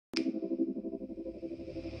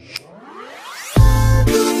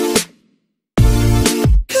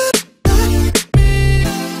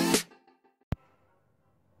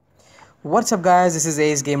What's up guys, this is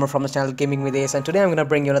Ace Gamer from the channel Gaming with Ace, and today I'm gonna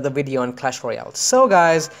bring you another video on Clash Royale. So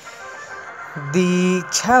guys, the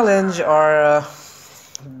challenge or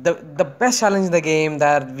the best challenge in the game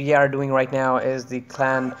that we are doing right now is the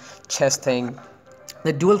clan chest thing,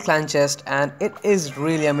 the dual clan chest, and it is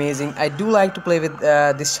really amazing. I do like to play with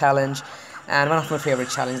this challenge, and one of my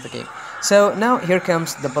favorite challenges in the game. So now here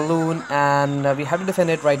comes the balloon, and we have to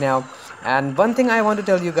defend it right now. And one thing I want to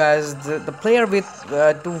tell you guys, the player with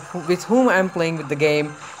whom I'm playing with the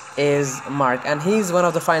game is Mark, and he's one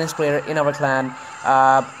of the finest player in our clan,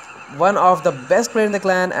 one of the best player in the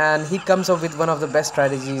clan, and he comes up with one of the best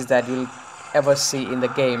strategies that you'll ever see in the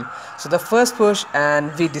game. So the first push,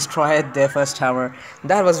 and we destroyed their first tower.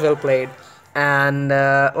 That was well played. And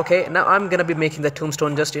okay, now I'm gonna be making the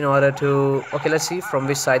tombstone just in order to, okay, let's see from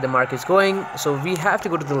which side the mark is going. So we have to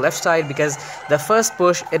go to the left side because the first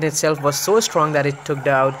push in itself was so strong that it took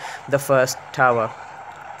down the first tower.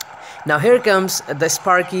 Now here comes the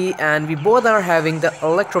Sparky, and we both are having the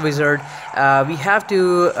Electro Wizard. We have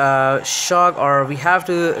to shock, or we have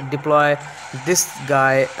to deploy this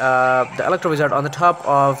guy, the Electro Wizard, on the top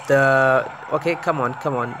of the, okay, come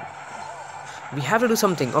on, we have to do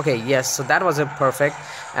something. Okay, yes, so that was a perfect.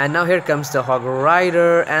 And now here comes the Hog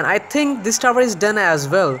Rider, and I think this tower is done as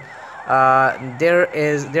well.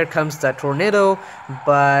 There comes the tornado,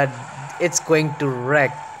 but it's going to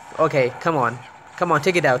wreck. Okay, come on,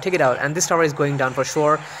 take it out, and this tower is going down for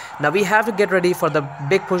sure. Now we have to get ready for the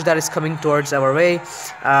big push that is coming towards our way.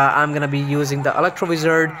 I'm gonna be using the Electro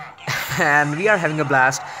Wizard and we are having a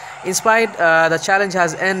blast. In spite the challenge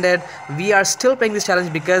has ended, we are still playing this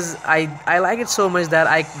challenge because I like it so much that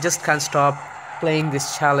I just can't stop playing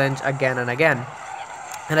this challenge again and again.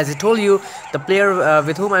 And as I told you, the player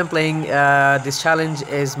with whom I'm playing this challenge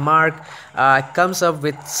is Mark. Comes up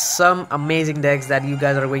with some amazing decks that you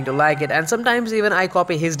guys are going to like it, and sometimes even I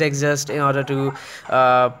copy his decks just in order to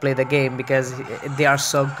play the game because they are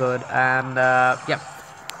so good. And yeah.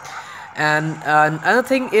 And another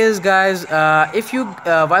thing is, guys, if you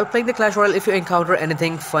while playing the Clash Royale, if you encounter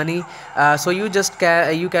anything funny, so you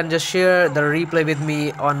can just share the replay with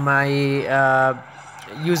me on my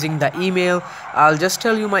using the email. I'll just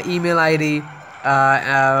tell you my email ID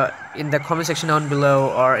in the comment section down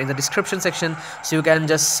below or in the description section, so you can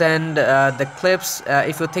just send the clips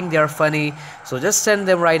if you think they are funny. So just send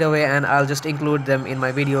them right away and I'll just include them in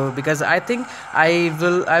my video, because I think I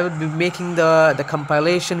would be making the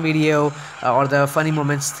compilation video or the funny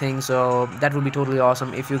moments thing. So that would be totally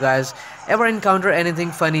awesome. If you guys ever encounter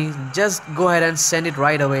anything funny, just go ahead and send it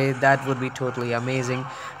right away. That would be totally amazing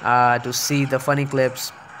to see the funny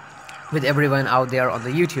clips with everyone out there on the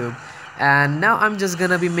YouTube. And now I'm just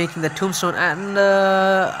gonna be making the tombstone, and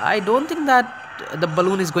I don't think that the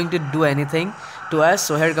balloon is going to do anything to us.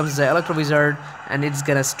 So here comes the Electro Wizard, and it's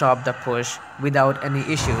gonna stop the push without any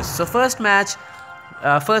issues. So first match,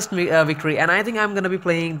 first victory, and I think I'm gonna be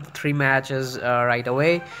playing 3 matches right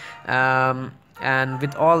away, and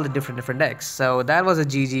with all the different decks. So that was a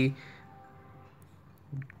GG.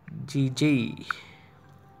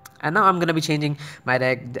 And now I'm gonna be changing my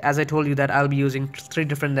deck. As I told you that I'll be using 3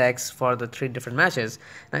 different decks for the 3 different matches.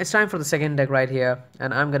 Now it's time for the second deck right here,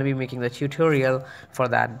 and I'm gonna be making the tutorial for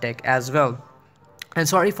that deck as well. And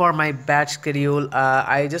sorry for my bad schedule.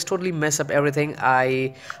 I just totally mess up everything.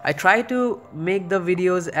 I try to make the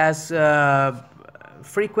videos as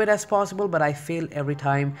frequent as possible, but I fail every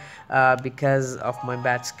time because of my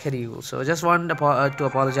bad schedule. So I just want to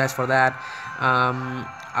apologize for that.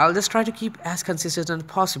 I'll just try to keep as consistent as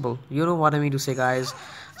possible. You know what I mean to say, guys.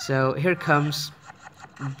 So here comes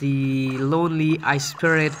the Lonely Ice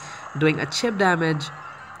Spirit doing a chip damage,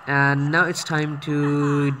 and now it's time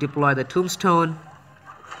to deploy the tombstone.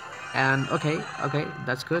 And okay,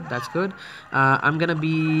 that's good. I'm gonna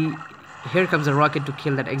be, here comes a rocket to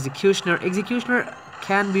kill that executioner. Executioner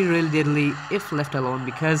can be really deadly if left alone,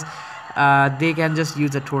 because they can just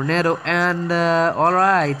use a tornado. And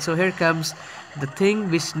alright, so here comes the thing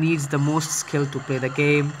which needs the most skill to play the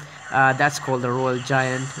game. That's called the Royal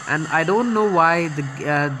Giant, and I don't know why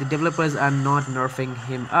the developers are not nerfing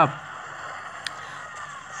him up.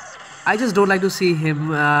 I just don't like to see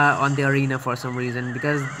him on the arena for some reason,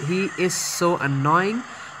 because he is so annoying.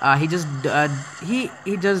 He just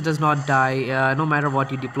does not die. No matter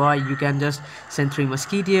what you deploy, you can just send 3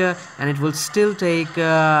 Musketeer and it will still take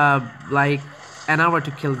like an hour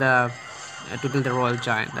to kill the Royal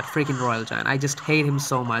Giant, that freaking Royal Giant. I just hate him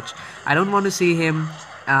so much. I don't want to see him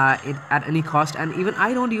at any cost, and even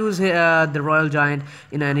I don't use the Royal Giant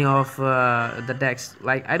in any of the decks.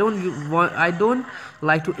 Like I don't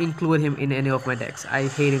like to include him in any of my decks. I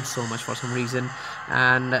hate him so much for some reason,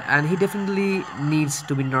 and he definitely needs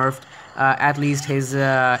to be nerfed at least his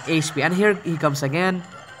HP. And here he comes again,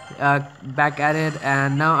 back at it,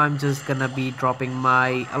 and now I'm just gonna be dropping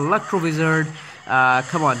my Electro Wizard.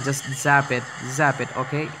 Come on, just zap it,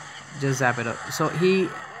 okay, just zap it up. So he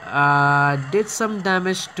did some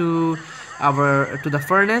damage to the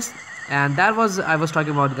furnace, and that was I was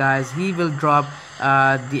talking about, guys. He will drop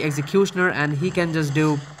the Executioner, and he can just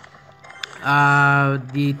do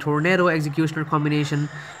the Tornado Executioner combination,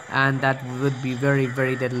 and that would be very,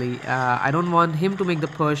 very deadly. I don't want him to make the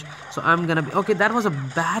push, so I'm gonna be okay. That was a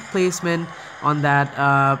bad placement on that.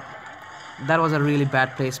 That was a really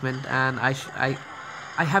bad placement, and I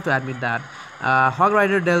have to admit that Hog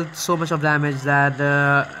Rider dealt so much of damage that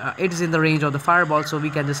it is in the range of the Fireball, so we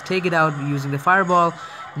can just take it out using the Fireball,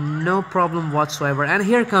 no problem whatsoever. And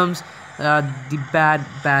here comes the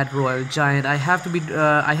bad Royal Giant. I have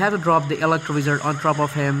to drop the Electro Wizard on top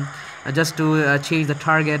of him just to change the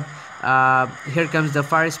target. Here comes the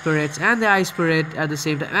Fire Spirits and the Ice Spirit at the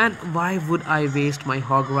same time. And why would I waste my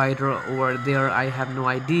Hog Rider over there? I have no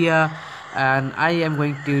idea. And I am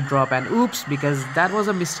going to drop an oops, because that was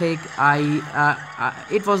a mistake.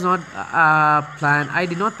 It was not planned. I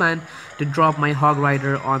did not plan to drop my Hog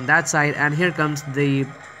Rider on that side. And here comes the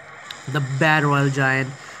bad Royal Giant.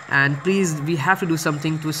 And please, we have to do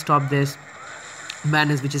something to stop this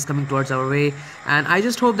madness which is coming towards our way. And I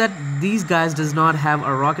just hope that these guys does not have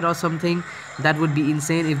a rocket or something. That would be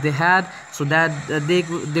insane if they had, so that they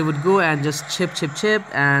would go and just chip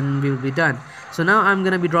and we'll be done. So now I'm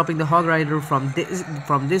gonna be dropping the Hog Rider from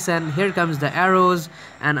this end. Here comes the arrows,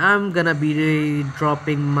 and I'm gonna be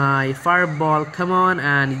dropping my Fireball. Come on,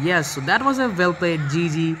 and yes, so that was a well played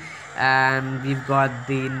GG, and we've got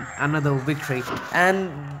another victory.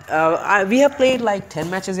 And we have played like 10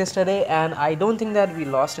 matches yesterday, and I don't think that we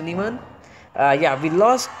lost anyone. Yeah, we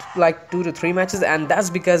lost like 2 to 3 matches, and that's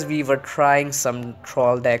because we were trying some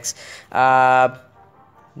troll decks.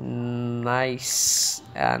 Nice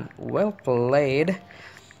and well played.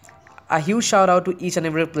 A huge shout out to each and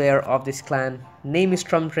every player of this clan. Name is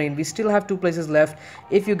Trump Train. We still have 2 places left.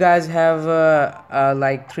 If you guys have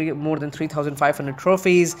like more than 3,500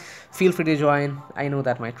 trophies, feel free to join. I know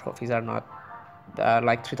that my trophies are not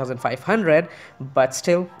like 3,500, but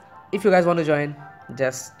still, if you guys want to join,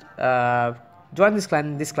 just join this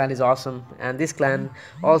clan. This clan is awesome, and this clan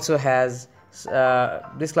also has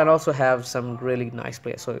have some really nice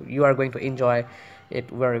players, so you are going to enjoy it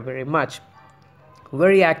very, very much.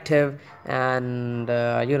 Very active, and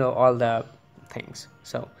you know, all the things.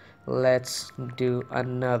 So let's do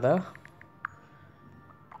another.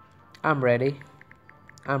 I'm ready.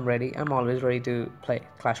 I'm always ready to play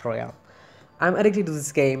Clash Royale. I'm addicted to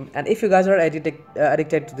this game, and if you guys are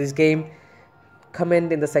addicted to this game,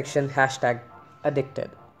 comment in the section #addicted.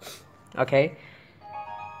 Okay,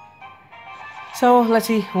 so let's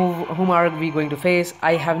see whom are we going to face.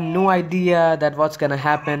 I have no idea that what's gonna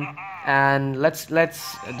happen, and let's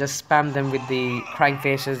just spam them with the crying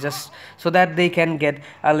faces, just so that they can get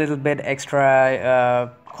a little bit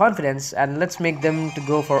extra confidence, and let's make them to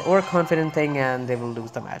go for overconfident thing, and they will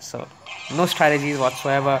lose the match. So no strategies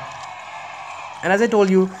whatsoever. And as I told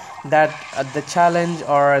you that the challenge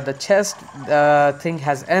or the chest thing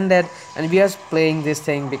has ended, and we are playing this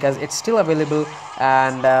thing because it's still available,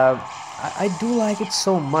 and I do like it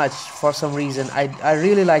so much. For some reason, I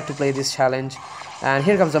really like to play this challenge. And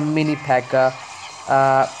here comes a mini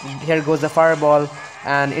P.E.K.K.A. Here goes the Fireball,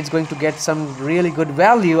 and it's going to get some really good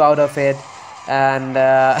value out of it. And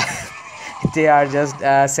they are just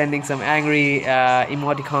sending some angry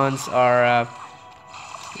emoticons, or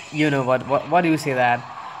you know what do you say that?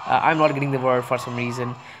 I'm not getting the word for some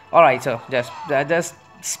reason. Alright, so just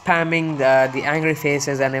spamming the angry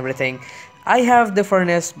faces and everything. I have the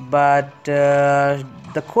furnace, but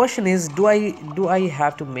the question is, do I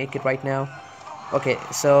have to make it right now? Okay,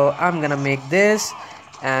 so I'm gonna make this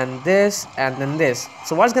and this and then this.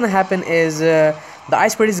 So what's gonna happen is the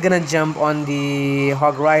Ice Spirit is gonna jump on the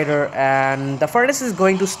Hog Rider, and the furnace is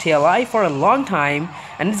going to stay alive for a long time,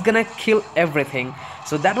 and it's gonna kill everything.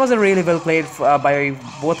 So that was a really well played by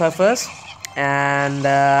both of us. And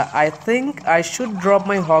I think I should drop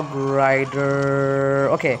my Hog Rider.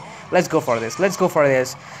 Okay, let's go for this.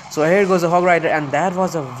 So here goes the Hog Rider, and that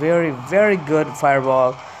was a very, very good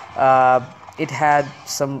Fireball. It had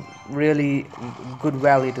some really good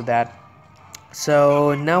value to that.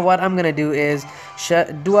 So now what I'm gonna do is,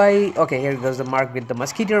 okay, here goes the mark with the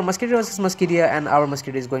Musketeer versus Musketeer, and our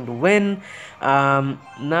Musketeer is going to win.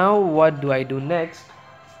 Now what do I do next?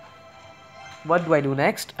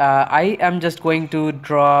 I am just going to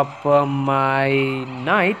drop my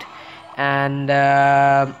Knight, and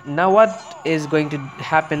now what is going to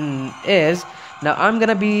happen is Now I'm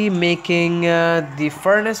gonna be making the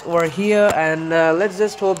furnace over here, and let's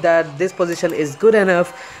just hope that this position is good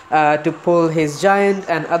enough to pull his giant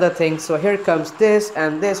and other things. So here comes this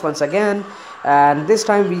and this once again, and this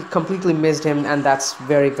time we completely missed him, and that's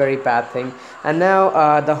very bad thing. And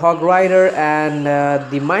now the hog rider and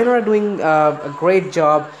the miner are doing a great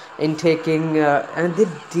job in taking and they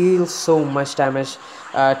deal so much damage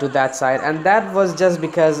to that side, and that was just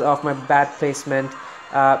because of my bad placement.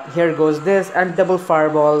 Here goes this and double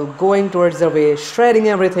fireball going towards the way, shredding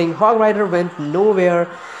everything. Hog rider went nowhere.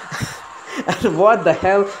 And what the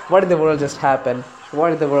hell, what in the world just happened?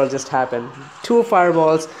 What in the world just happened? Two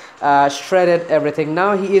fireballs shredded everything.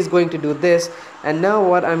 Now he is going to do this, and now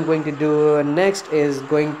what I'm going to do next is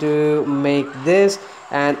going to make this.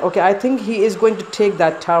 And okay, I think he is going to take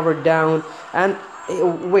that tower down. And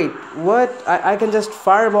wait, what? I can just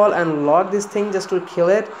fireball and log this thing just to kill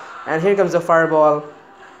it. And here comes the fireball.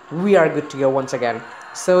 We are good to go once again.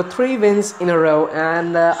 So 3 wins in a row,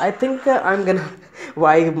 and I think I'm gonna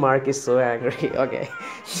why Mark is so angry. Okay,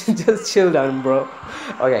 just chill down, bro.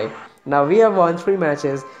 Okay, now we have won 3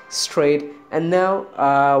 matches straight, and now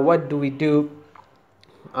what do we do?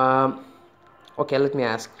 Okay, let me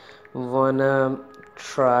ask. Wanna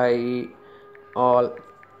try all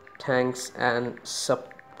tanks and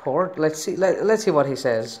support? Let's see. Let's see what he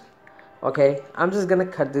says. Okay, I'm just gonna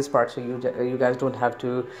cut this part so you guys don't have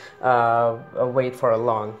to wait for a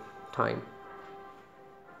long time.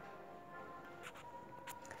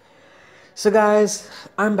 So guys,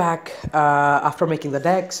 I'm back after making the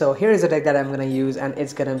deck. So here is the deck that I'm gonna use, and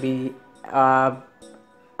it's gonna be I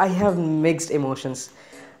have mixed emotions.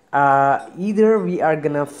 Either we are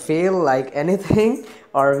gonna fail like anything,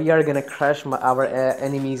 or we are gonna crush our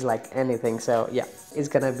enemies like anything. So yeah, it's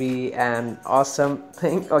gonna be an awesome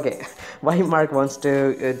thing. Okay, why Mark wants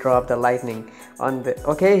to drop the lightning on the...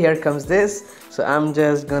 Okay, here comes this. So I'm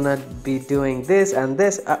just gonna be doing this and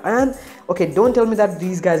this, and okay, don't tell me that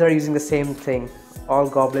these guys are using the same thing, all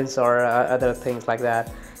goblins or other things like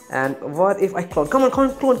that. And what if I clone? Come on,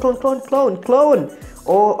 clone.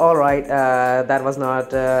 Oh, alright, that was not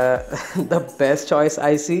the best choice,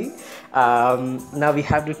 I see. Now we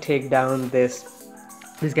have to take down this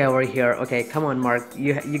guy over here. Okay, come on, Mark,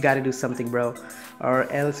 you gotta do something, bro, or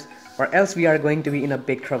else we are going to be in a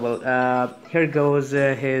big trouble. Here goes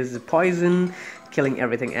his poison, killing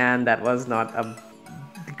everything, and that was not a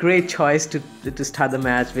great choice to start the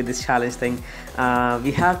match with this challenge thing.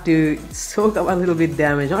 We have to soak up a little bit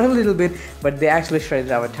damage, not a little bit, but they actually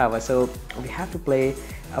shredded our tower, so we have to play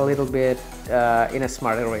a little bit in a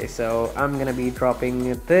smarter way. So I'm gonna be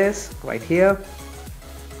dropping this right here,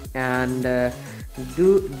 and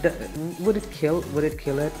would it kill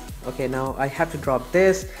it? Okay, now I have to drop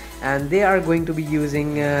this, and they are going to be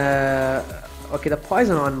using okay, the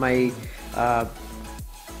poison on my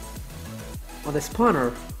on the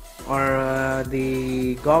spawner or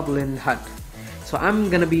the goblin hut. So I'm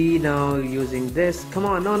gonna be now using this. Come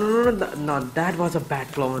on, no, that was a bad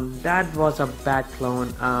clone.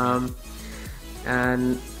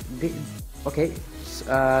 And okay,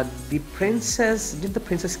 the princess, did the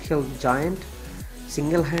princess kill giant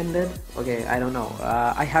single-handed? Okay, I don't know.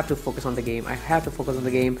 I have to focus on the game.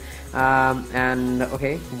 And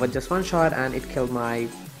okay, but just one shot and it killed my...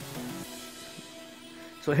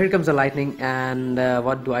 So here comes the lightning, and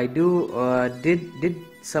what do? Did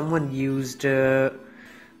someone used the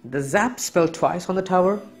zap spell twice on the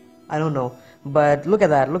tower? I don't know, but look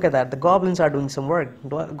at that. The goblins are doing some work.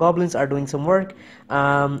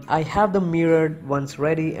 I have the mirrored ones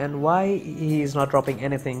ready, and why he is not dropping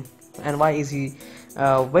anything, and why is he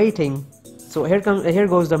waiting? So here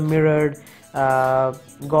goes the mirrored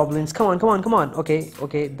goblins. Come on. Okay,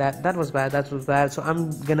 that was bad. So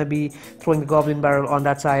I'm gonna be throwing the goblin barrel on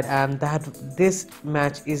that side, and this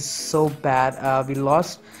match is so bad. We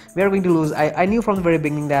lost. We are going to lose. I knew from the very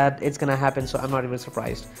beginning that it's gonna happen, so I'm not even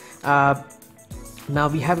surprised. Now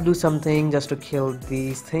we have to do something just to kill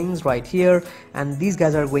these things right here, and these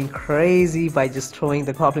guys are going crazy by just throwing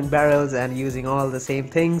the goblin barrels and using all the same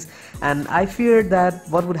things. And I feared that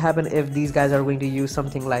what would happen if these guys are going to use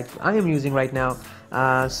something like I am using right now.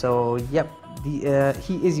 So yep, he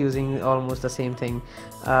is using almost the same thing.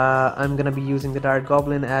 I'm gonna be using the dart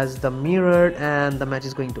goblin as the mirror, and the match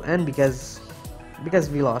is going to end because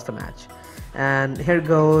we lost the match. And here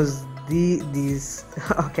goes these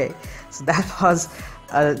okay, so that was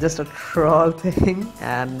just a troll thing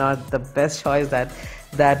and not the best choice that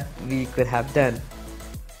we could have done.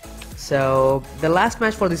 So the last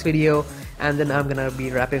match for this video, and then I'm gonna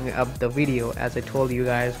be wrapping up the video as I told you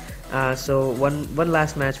guys. So one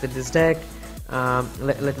last match with this deck.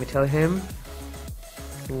 Let me tell him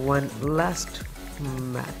one last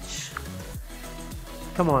match.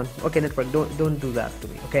 Come on, okay, network, don't do that to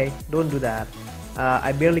me, okay? Don't do that.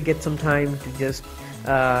 I barely get some time to just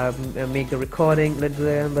make the recording. Let's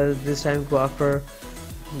remember this time go after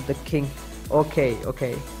the king. Okay,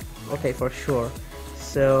 okay, okay, for sure.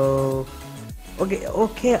 So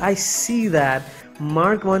okay, I see that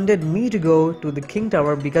Mark wanted me to go to the king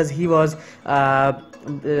tower because he was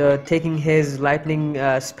taking his lightning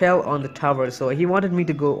spell on the tower, so he wanted me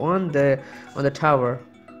to go on the tower.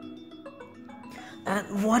 And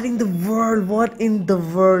what in the world? What in the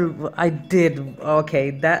world? I did.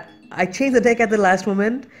 Okay, that I changed the deck at the last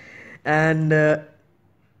moment, and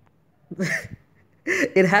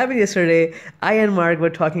it happened yesterday. I and Mark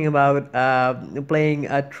were talking about playing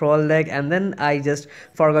a troll deck, and then I just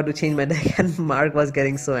forgot to change my deck, and Mark was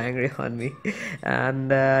getting so angry on me.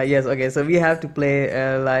 And yes, okay, so we have to play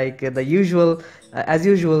like the usual, as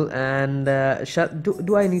usual. And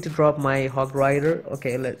do I need to drop my Hog Rider?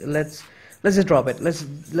 Okay, let's just drop it.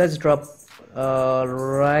 Let's drop.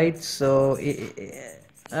 Right. So,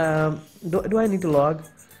 do I need to log?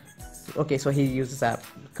 Okay, so he uses app.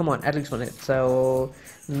 Come on, at least one hit. So,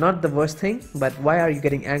 not the worst thing. But why are you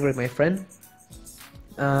getting angry, my friend?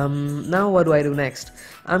 Now what do I do next?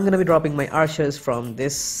 I'm gonna be dropping my archers from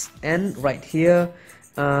this end right here.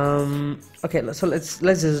 Okay, so let's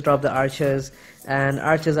just drop the archers, and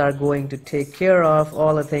archers are going to take care of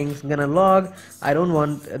all the things. I'm gonna log. I don't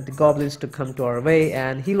want the goblins to come to our way,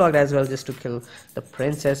 and he logged as well just to kill the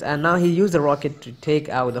princess. And now he used the rocket to take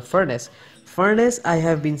out the furnace. Furnace I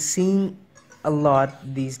have been seeing a lot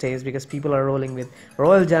these days because people are rolling with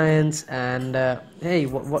royal giants. And hey,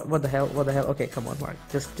 what the hell, okay, come on, Mark,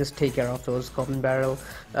 just take care of those goblin barrel.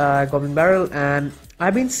 And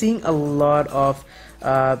I've been seeing a lot of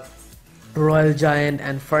royal giant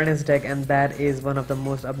and furnace deck, and that is one of the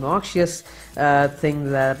most obnoxious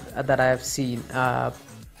things that I have seen.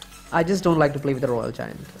 I just don't like to play with the royal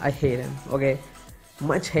giant. I hate him. Okay,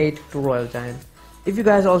 much hate to royal giant. If you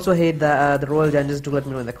guys also hate the royal giant, just do let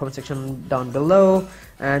me know in the comment section down below.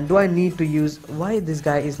 And do I need to use, why this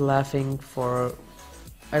guy is laughing for,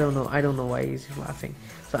 I don't know why he's laughing.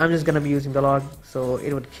 So I'm just gonna be using the log, so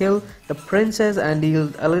it would kill the princess and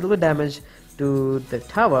deal a little bit damage to the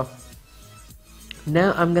tower.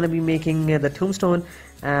 Now I'm gonna be making the tombstone,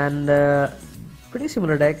 and pretty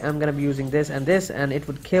similar deck. I'm gonna be using this, and it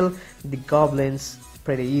would kill the goblins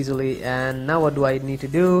pretty easily. And now what do I need to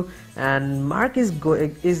do? And Mark is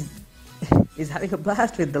having a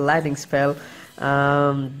blast with the lightning spell,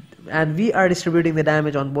 and we are distributing the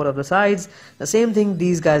damage on both of the sides. The same thing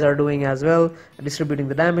these guys are doing as well, distributing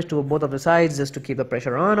the damage to both of the sides just to keep the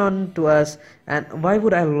pressure on to us. And why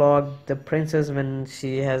would I log the princess when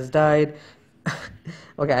she has died?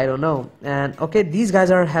 Okay, I don't know. And okay, these guys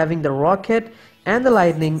are having the rocket and the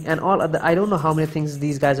lightning and all of the, I don't know how many things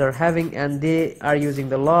these guys are having, and they are using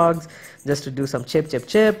the logs just to do some chip. Okay,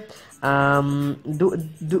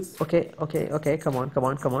 come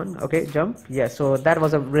on, okay, jump. Yeah, so that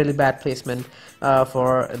was a really bad placement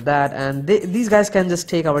for that. And these guys can just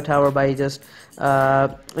take our tower by just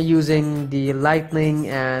using the lightning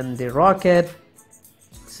and the rocket.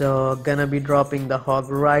 So gonna be dropping the Hog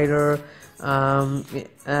Rider.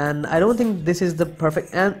 And I don't think this is the perfect,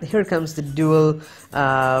 and here comes the dual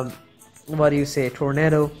what do you say,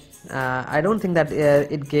 tornado. I don't think that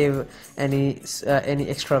it gave any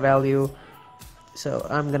extra value, so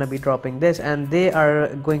I'm gonna be dropping this, and they are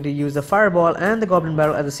going to use the fireball and the goblin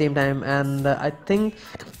barrel at the same time. And I think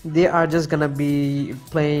they are just gonna be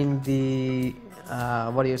playing the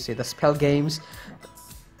what do you say, the spell games.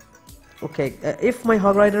 Okay, if my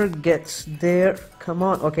Hog Rider gets there, come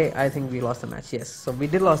on. Okay, I think we lost the match. Yes, so we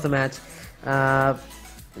did lost the match,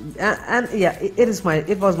 and yeah, it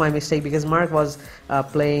was my mistake because Mark was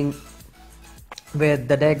playing with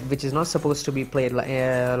the deck which is not supposed to be played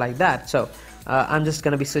like that. So I'm just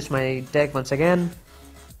gonna be switch my deck once again.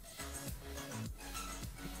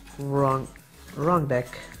 Wrong deck.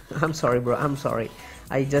 I'm sorry, bro. I'm sorry.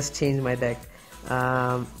 I just changed my deck.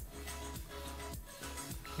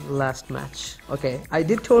 Last match. Okay, I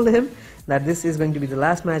did told him that this is going to be the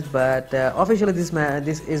last match, but officially this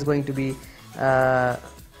is going to be the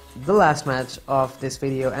last match of this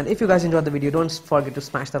video. And if you guys enjoyed the video, don't forget to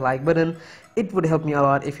smash the like button. It would help me a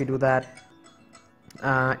lot if you do that.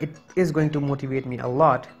 It is going to motivate me a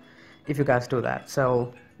lot if you guys do that.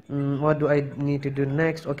 So what do I need to do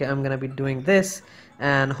next? Okay, I'm gonna be doing this,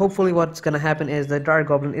 and hopefully what's gonna happen is the dark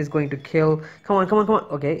goblin is going to kill. Come on.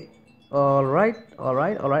 Okay, all right.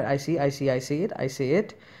 I see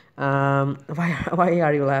it. Why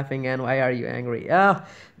are you laughing, and why are you angry?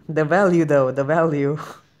 The value though, the value.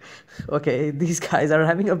 Okay, these guys are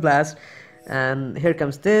having a blast. and here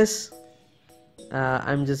comes this.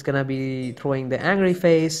 I'm just gonna be throwing the angry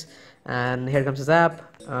face, and here comes the zap.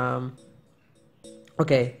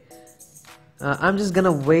 Okay, I'm just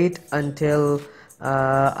gonna wait until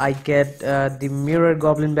I get the mirror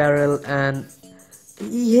goblin barrel, and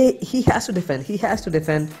he has to defend. He has to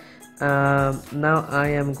defend. Now I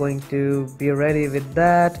am going to be ready with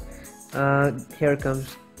that. Here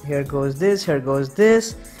goes this, here goes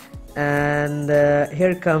this, and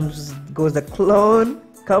goes the clone.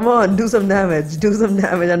 Come on, do some damage,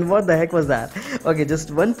 and what the heck was that? Okay,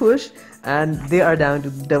 just one push and they are down to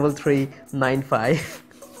 3395.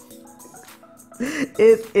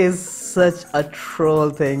 It is such a troll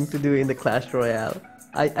thing to do in the Clash Royale.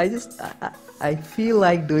 I feel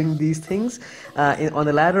like doing these things on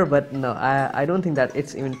the ladder, but no, I don't think that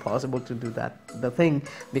it's even possible to do the thing,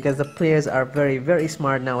 because the players are very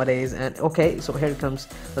smart nowadays. And okay, so here comes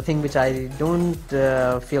the thing which I don't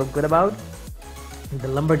feel good about, the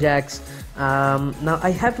lumberjacks. Now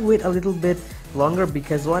I have to wait a little bit longer,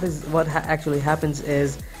 because actually happens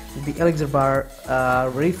is the elixir bar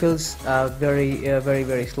refills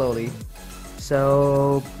very slowly.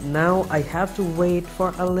 So now I have to wait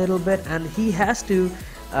for a little bit, and he has to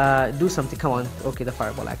do something. Come on. Okay, the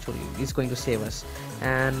fireball actually is going to save us.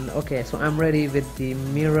 And okay, so I'm ready with the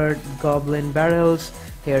mirrored goblin barrels.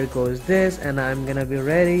 Here goes this, and I'm gonna be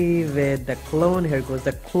ready with the clone. Here goes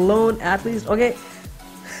the clone at least. Okay.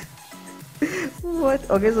 What?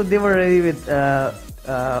 Okay, so they were ready with the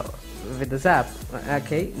zap.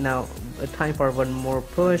 Okay, now time for one more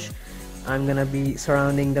push. I'm gonna be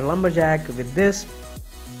surrounding the lumberjack with this,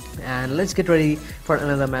 and let's get ready for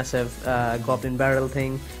another massive goblin barrel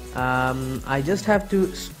thing. I just have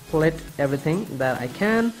to split everything that I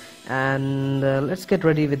can, and let's get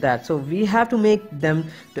ready with that. So we have to make them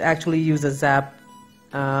to actually use a zap.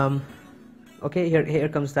 Okay, here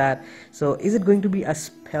comes that. So is it going to be a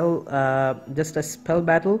spell, just a spell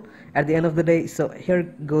battle at the end of the day? So here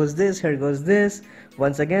goes this, here goes this.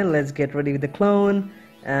 Once again, let's get ready with the clone,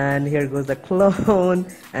 and here goes the clone,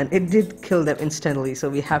 and it did kill them instantly. So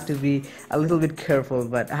we have to be a little bit careful,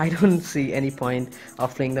 but I don't see any point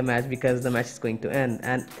of playing the match, because the match is going to end.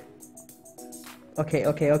 And okay,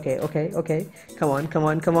 come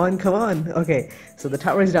on. Okay, so the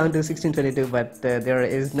tower is down to 1622, but there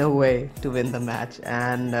is no way to win the match.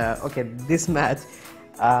 And okay, this match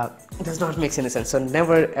does not make any sense. So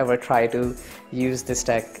never ever try to use this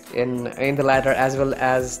deck in the ladder, as well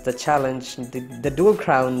as the challenge, the dual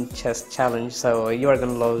crown chest challenge. So you are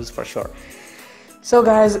gonna lose for sure. So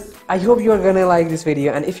guys, I hope you are gonna like this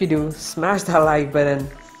video, and if you do, smash that like button.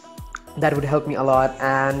 That would help me a lot.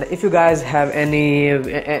 And if you guys have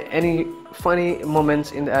any funny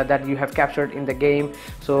moments in that you have captured in the game,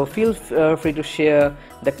 so feel free to share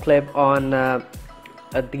the clip on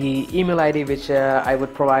the email ID, which I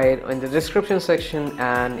would provide in the description section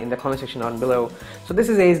and in the comment section down below. So this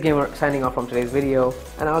is Ace Gamer signing off from today's video,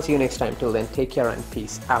 and I'll see you next time. Till then, take care and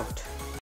peace out.